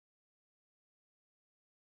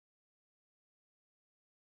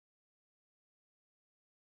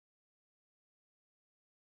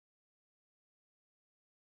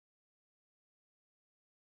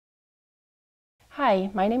Hi,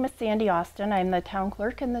 my name is Sandy Austin. I'm the town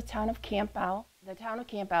clerk in the town of Campbell. The town of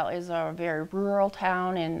Campbell is a very rural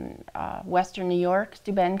town in western New York,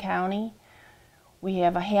 Steuben County. We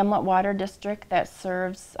have a hamlet water district that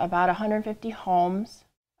serves about 150 homes.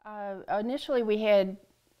 Initially we had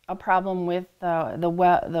a problem with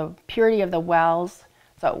the purity of the wells.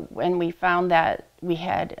 So when we found that we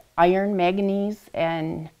had iron, manganese,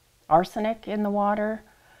 and arsenic in the water,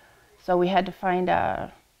 so we had to find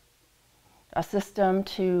a system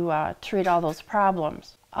to treat all those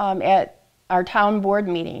problems. At our town board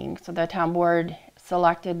meeting, so the town board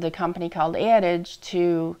selected the company called AdEdge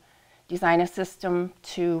to design a system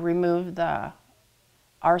to remove the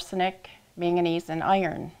arsenic, manganese, and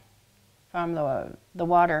iron from the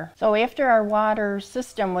water. So after our water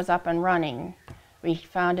system was up and running, we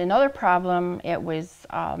found another problem. It was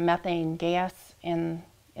methane gas in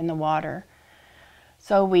the water.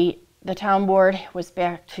 So the town board was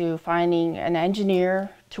back to finding an engineer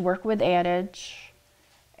to work with AdEdge,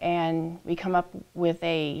 and we come up with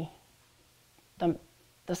the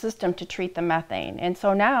system to treat the methane. And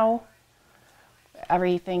so now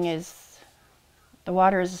the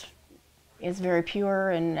water is very pure,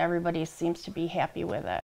 and everybody seems to be happy with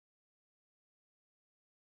it.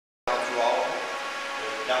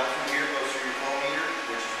 Down through here goes through your flow meter,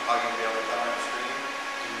 which is how you'll be able to tell on the screen.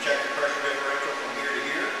 You can check the pressure differential from here to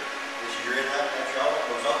here, which is your inlet and your outlet.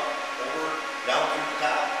 Goes up, over, down through the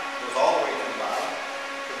top, goes all the way to the bottom,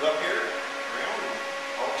 goes up here, around,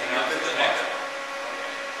 and out to the bucket.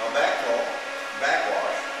 Now backflow,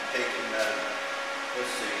 backwash, taking,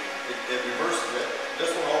 let's see, it reverses it.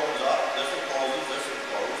 This one opens up, this one closes, this one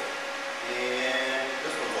closed, and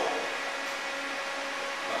this one's open.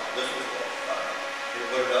 No, this one's closed.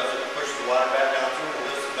 What it does is it pushes the water back down through and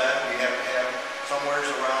lifts the bed. We have to have somewhere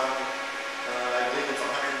around, I believe it's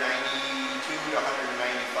 192 to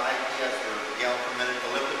 195 PS per gallon per minute to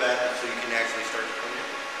lift the bed so you can actually start to clean it.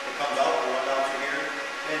 It comes out, we'll run down through here,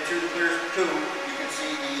 and through the clear tube, you can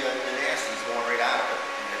see the nasties going right out of it.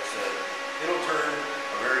 And it'll turn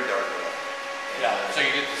a very dark red. Yeah, so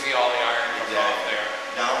you get to see all the iron comes off there.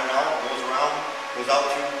 Down and out, goes around, goes out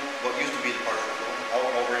to what used to be the partial room, out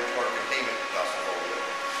and over into our containment vessel over there.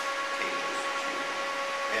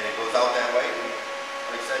 And it goes out that way. And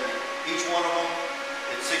like I said, each one of them,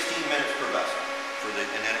 it's 16 minutes per vessel.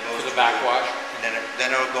 And then it goes to the backwash. And then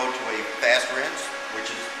it'll go to a fast rinse, which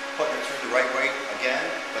is putting it through the right way again.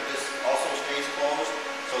 But this also stays closed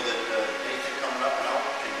so that anything coming up and out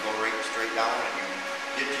can go right straight down. And you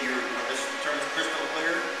get to when this turns crystal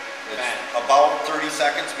clear, it's about 30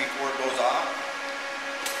 seconds before it goes off.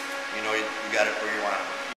 You know, you got it where you want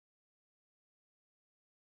it.